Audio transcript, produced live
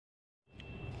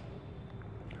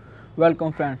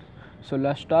Welcome friends. So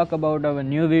let's talk about our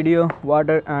new video,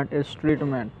 water and its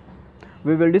treatment.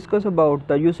 We will discuss about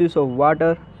the uses of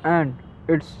water and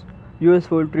its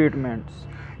useful treatments.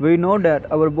 We know that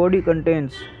our body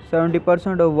contains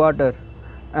 70% of water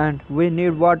and we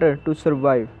need water to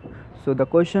survive. So the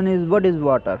question is, what is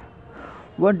water?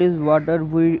 What is water?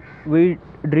 We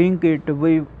drink it,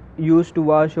 we use to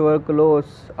wash our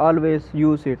clothes, always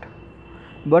use it.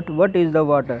 But what is the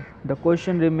water? The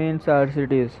question remains as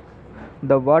it is.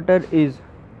 The water is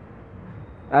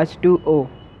H2O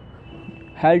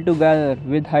held together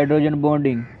with hydrogen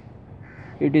bonding.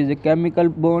 It is a chemical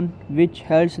bond which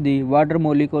helps the water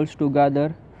molecules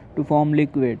together to form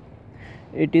liquid.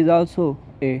 It is also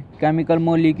a chemical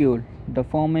molecule. The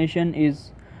formation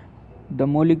is the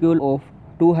molecule of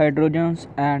two hydrogens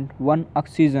and one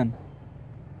oxygen.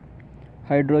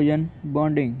 Hydrogen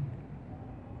bonding.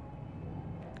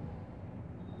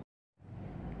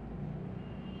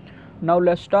 Now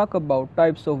let's talk about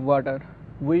types of water.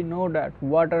 We know that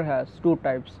water has two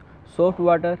types, soft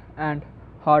water and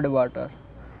hard water.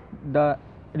 The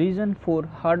reason for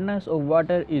hardness of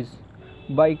water is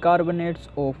bicarbonates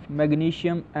of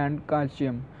magnesium and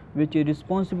calcium, which is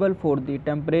responsible for the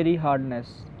temporary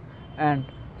hardness, and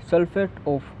sulfate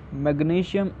of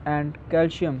magnesium and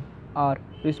calcium are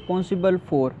responsible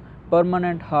for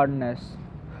permanent hardness.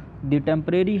 The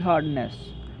temporary hardness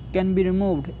can be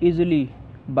removed easily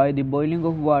by the boiling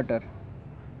of water,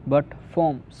 but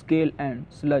form scale and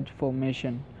sludge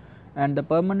formation, and the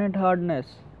permanent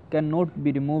hardness cannot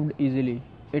be removed easily.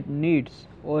 It needs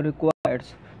or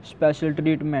requires special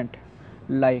treatment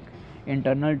like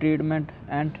internal treatment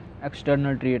and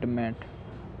external treatment.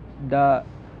 The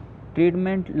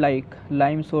treatment like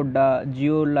lime soda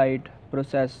geolite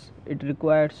process, it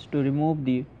requires to remove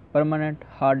the permanent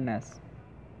hardness.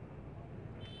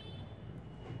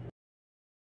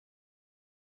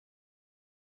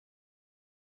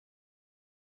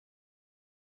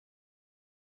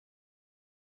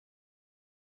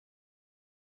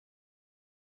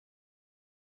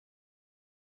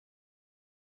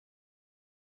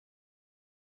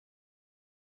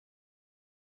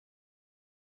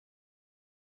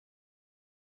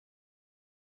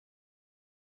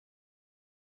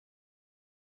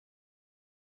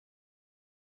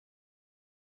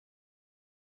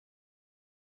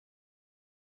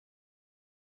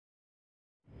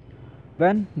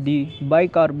 When the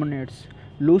bicarbonates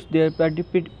lose their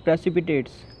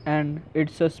precipitates and it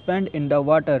suspend in the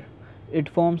water, it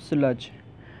forms sludge.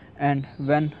 And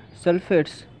when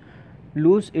sulfates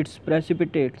lose its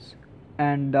precipitates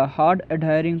and the hard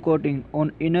adhering coating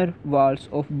on inner walls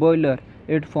of boiler,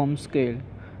 it forms scale.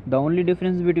 The only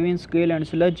difference between scale and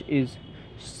sludge is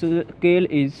scale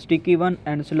is sticky one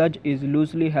and sludge is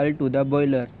loosely held to the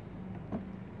boiler.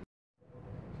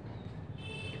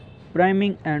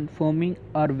 Priming and foaming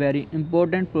are very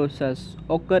important process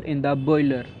occur in the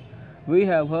boiler. We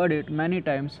have heard it many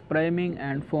times, priming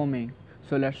and foaming.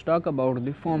 So let's talk about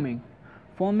the foaming.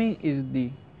 Foaming is the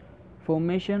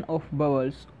formation of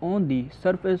bubbles on the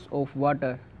surface of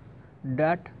water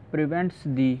that prevents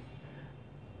the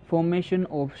formation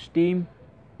of steam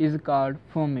is called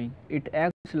foaming. It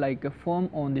acts like a foam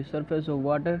on the surface of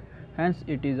water, hence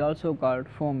it is also called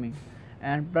foaming.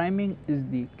 And priming is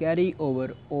the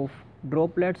carryover of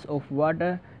droplets of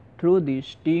water through the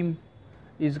steam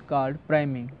is called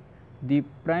priming. The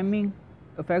priming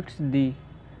affects the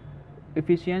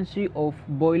efficiency of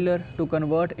boiler to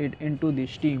convert it into the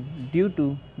steam due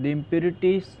to the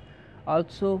impurities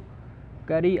also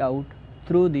carry out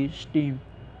through the steam.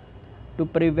 To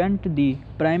prevent the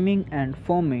priming and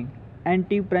foaming,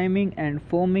 anti-priming and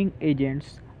foaming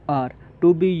agents are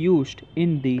to be used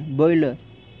in the boiler.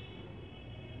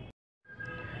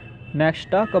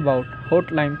 Next, talk about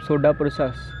hot lime soda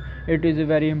process. It is a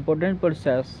very important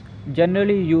process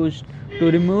generally used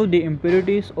to remove the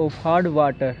impurities of hard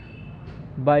water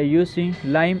by using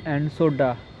lime and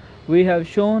soda. We have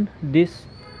shown this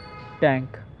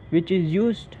tank which is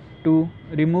used to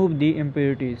remove the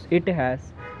impurities. It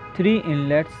has three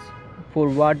inlets for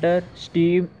water,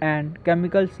 steam and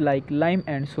chemicals like lime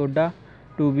and soda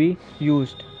to be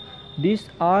used. These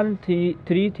all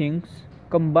three things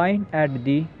combine at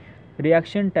the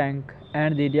reaction tank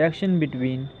and the reaction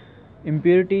between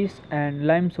impurities and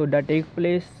lime soda take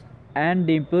place and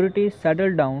the impurities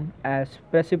settle down as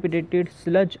precipitated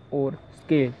sludge or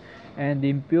scale and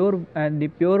the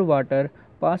pure water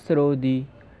pass through the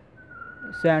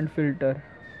sand filter.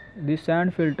 The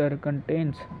sand filter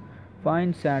contains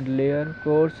fine sand layer,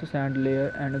 coarse sand layer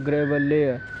and gravel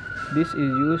layer. This is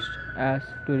used as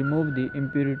to remove the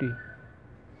impurity.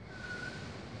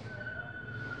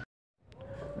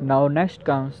 Now next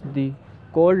comes the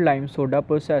cold lime soda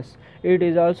process. It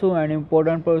is also an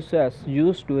important process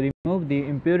used to remove the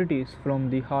impurities from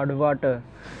the hard water.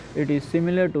 It is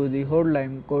similar to the hot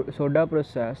lime soda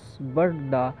process, but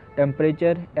the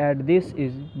temperature at this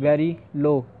is very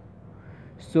low.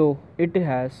 So it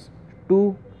has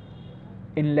two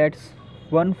inlets,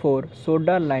 one for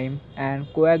soda lime and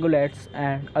coagulates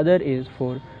and other is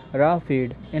for raw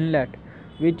feed inlet,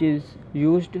 which is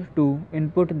used to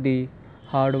input the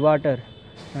hard water.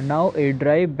 Now a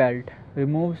dry belt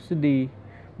removes the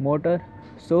motor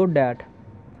so that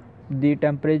the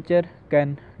temperature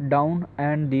can down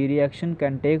and the reaction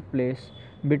can take place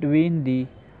between the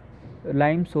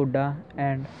lime soda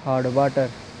and hard water.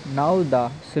 Now the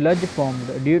sludge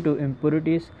formed due to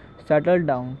impurities settled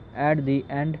down at the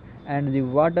end and the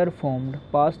water formed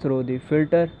passed through the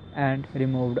filter and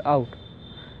removed out.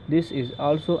 This is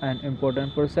also an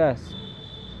important process.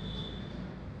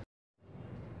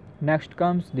 Next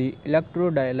comes the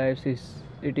electrodialysis.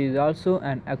 It is also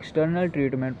an external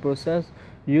treatment process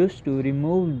used to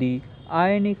remove the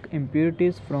ionic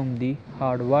impurities from the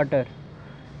hard water.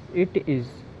 It is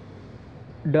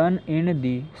done in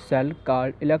the cell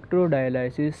called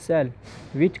electrodialysis cell,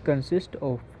 which consists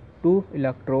of two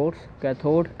electrodes,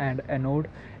 cathode and anode,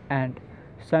 and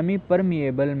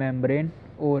semi-permeable membrane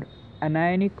or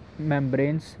anionic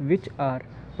membranes which are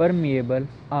permeable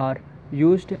are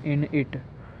used in it.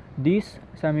 These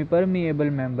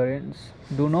semi-permeable membranes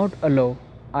do not allow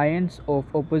ions of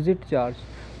opposite charge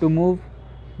to move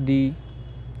the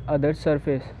other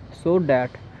surface so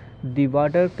that the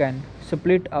water can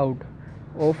split out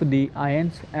of the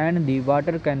ions and the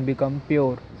water can become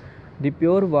pure. The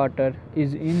pure water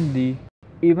is in the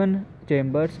even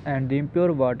chambers and the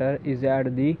impure water is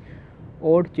at the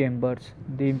odd chambers.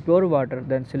 The impure water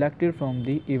then selected from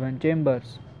the even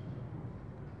chambers.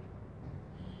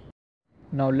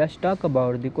 Now let's talk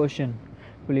about the question.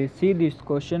 Please see this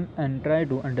question and try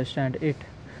to understand it.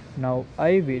 Now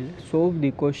I will solve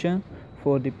the question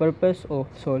for the purpose of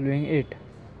solving it.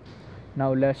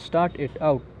 Now let's start it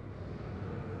out.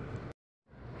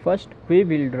 First, we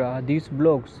will draw these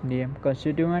blocks named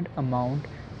constituent amount,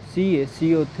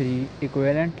 CaCO3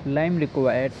 equivalent, lime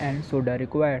required and soda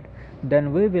required.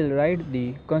 Then we will write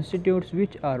the constituents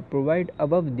which are provided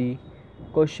above the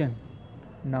question.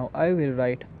 Now I will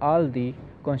write all the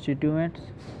constituents.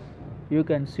 You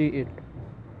can see it.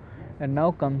 And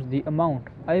now comes the amount.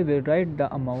 I will write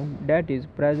the amount that is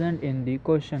present in the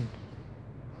question.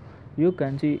 You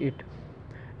can see it.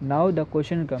 Now the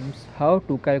question comes how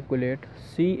to calculate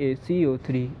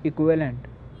CaCO3 equivalent.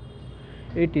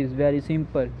 It is very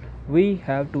simple. We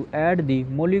have to add the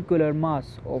molecular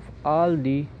mass of all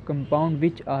the compounds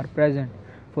which are present.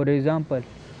 For example,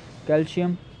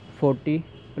 calcium 40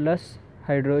 plus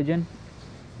hydrogen,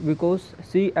 because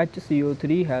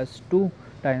CHCO3 has 2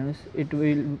 times,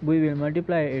 we will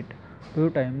multiply it 2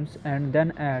 times and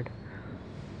then add,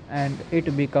 and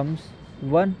it becomes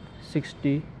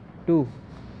 162.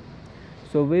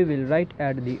 So we will write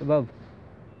at the above.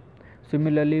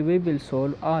 Similarly, we will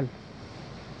solve all.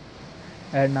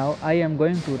 And now I am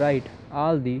going to write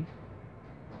all the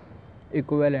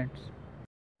equivalents.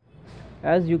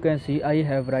 As you can see, I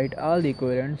have write all the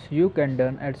equivalents. You can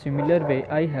done at similar way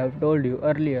I have told you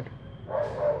earlier.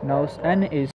 Now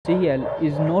NaCl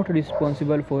is not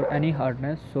responsible for any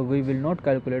hardness, so we will not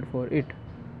calculate for it.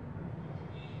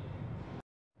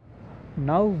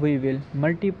 Now we will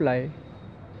multiply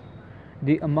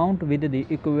the amount with the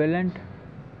equivalent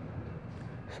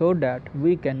so that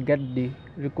we can get the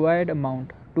required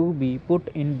amount to be put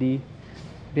in the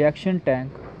reaction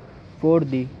tank for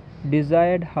the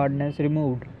desired hardness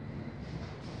removed.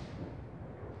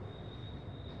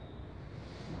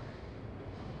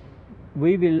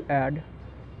 We will add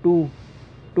 2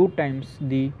 times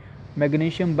the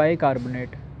magnesium bicarbonate,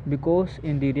 because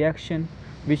in the reaction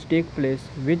which take place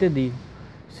with the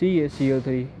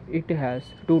CaCO3 it has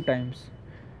 2 times.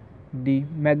 The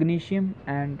magnesium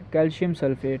and calcium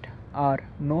sulfate are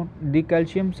not, the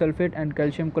calcium sulfate and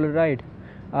calcium chloride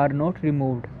are not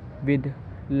removed with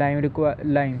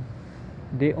lime.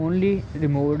 They only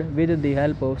removed with the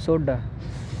help of soda,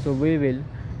 so we will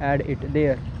add it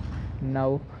there.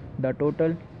 Now the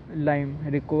total lime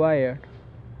required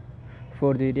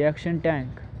for the reaction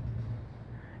tank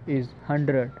is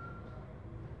 100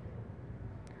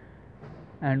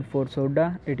 and for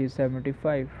soda it is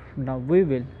 75. Now we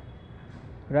will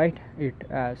write it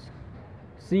as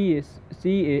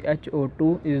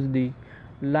CaHO2 is the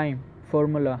lime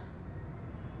formula,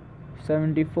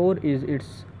 74 is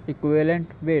its equivalent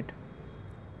weight,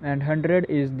 and 100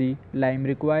 is the lime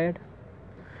required.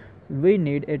 We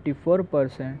need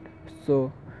 84%,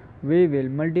 so We will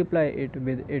multiply it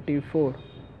with 84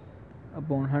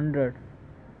 upon 100.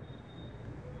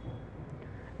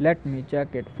 Let me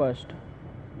check it first.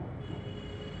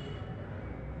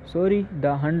 Sorry, the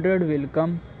 100 will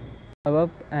come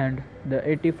up and the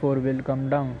 84 will come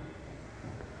down.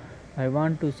 I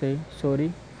want to say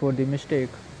sorry for the mistake.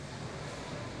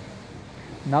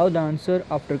 Now the answer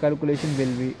after calculation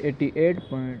will be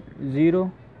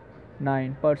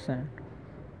 88.09%.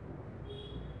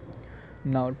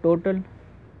 Now total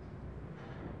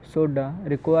soda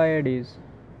required is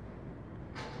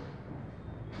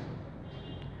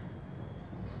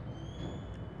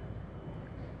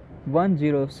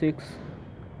 106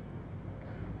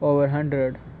 over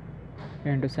 100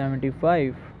 into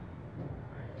 75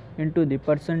 into the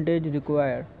percentage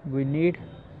required. We need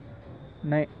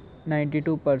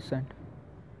 92%.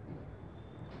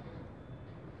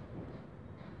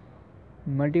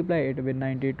 Multiply it with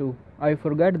 92. I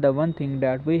forgot the one thing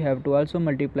that we have to also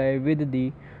multiply with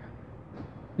the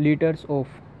liters of.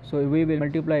 So we will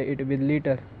multiply it with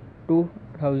liter,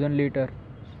 2000 liter.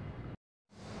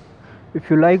 If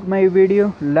you like my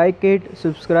video, like it,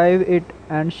 subscribe it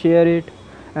and share it.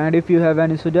 And if you have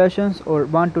any suggestions or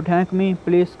want to thank me,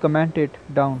 please comment it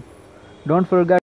down. Don't forget